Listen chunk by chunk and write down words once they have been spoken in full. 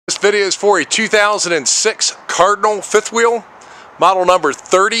video is for a 2006 Cardinal fifth wheel, model number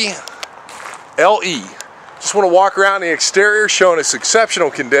 30LE. Just want to walk around the exterior showing its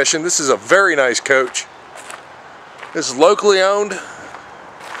exceptional condition. This is a very nice coach. This is locally owned.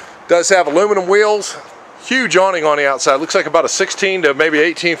 Does have aluminum wheels. Huge awning on the outside. Looks like about a 16 to maybe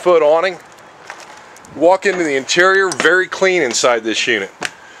 18 foot awning. Walk into the interior, very clean inside this unit.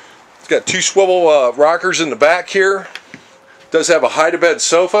 It's got two swivel rockers in the back here. Does have a hide-to-bed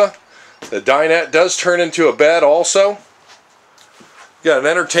sofa. The dinette does turn into a bed also. Got an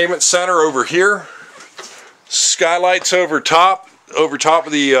entertainment center over here. Skylights over top of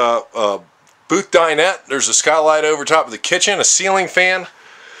the booth dinette. There's a skylight over top of the kitchen, a ceiling fan,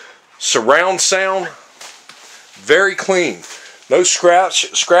 surround sound. Very clean. No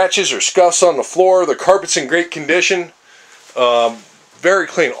scratches or scuffs on the floor. The carpet's in great condition. Very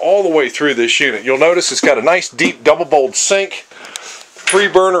clean all the way through this unit. You'll notice it's got a nice deep double bowled sink,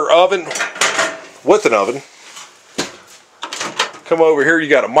 3-burner oven with an oven. Come over here, you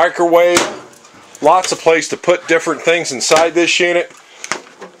got a microwave, lots of place to put different things inside this unit.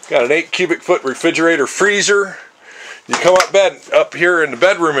 Got an 8 cubic foot refrigerator freezer. You come up here in the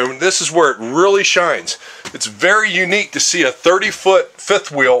bedroom, and this is where it really shines. It's very unique to see a 30-foot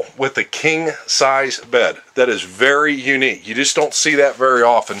fifth wheel with a king size bed. That is very unique. You just don't see that very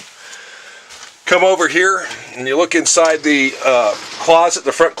often. Come over here and you look inside the closet,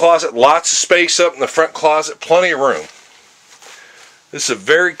 the front closet. Lots of space up in the front closet, plenty of room. This is a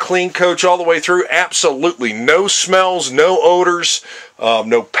very clean coach all the way through. Absolutely no smells, no odors,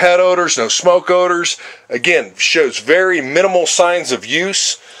 no pet odors, no smoke odors. Again, shows very minimal signs of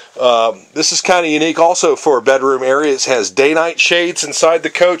use. This is kind of unique also for a bedroom area. It has day-night shades inside the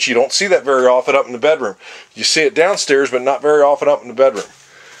coach. You don't see that very often up in the bedroom. You see it downstairs, but not very often up in the bedroom.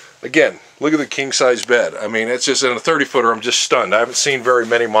 Again, look at the king-size bed. I mean, it's just in a 30-footer. I'm just stunned. I haven't seen very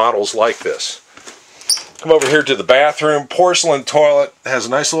many models like this. Come over here to the bathroom. Porcelain toilet. Has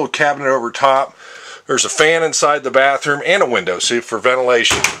a nice little cabinet over top. There's a fan inside the bathroom and a window, see, for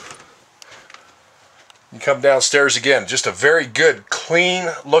ventilation. You come downstairs again. Just a very good,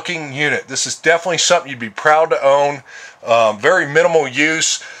 clean-looking unit. This is definitely something you'd be proud to own. Very minimal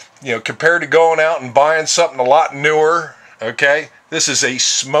use, you know, compared to going out and buying something a lot newer. Okay, this is a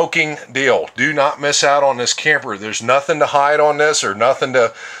smoking deal. Do not miss out on this camper. There's nothing to hide on this, or nothing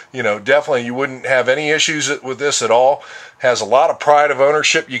to, you know, definitely you wouldn't have any issues with this at all. Has a lot of pride of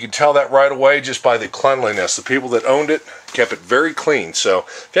ownership. You can tell that right away just by the cleanliness. The people that owned it kept it very clean. So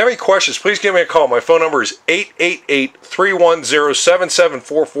if you have any questions, please give me a call. My phone number is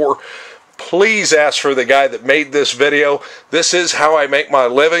 888-310-7744. Please ask for the guy that made this video. This is how I make my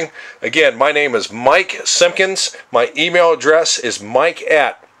living. Again, my name is Mike Simpkins. My email address is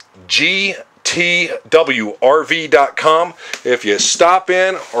mike@gtwrv.com. If you stop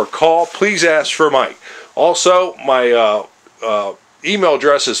in or call, please ask for Mike. Also, my email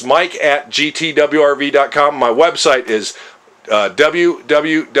address is mike@gtwrv.com. My website is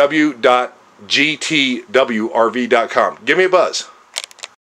www.gtwrv.com. Give me a buzz.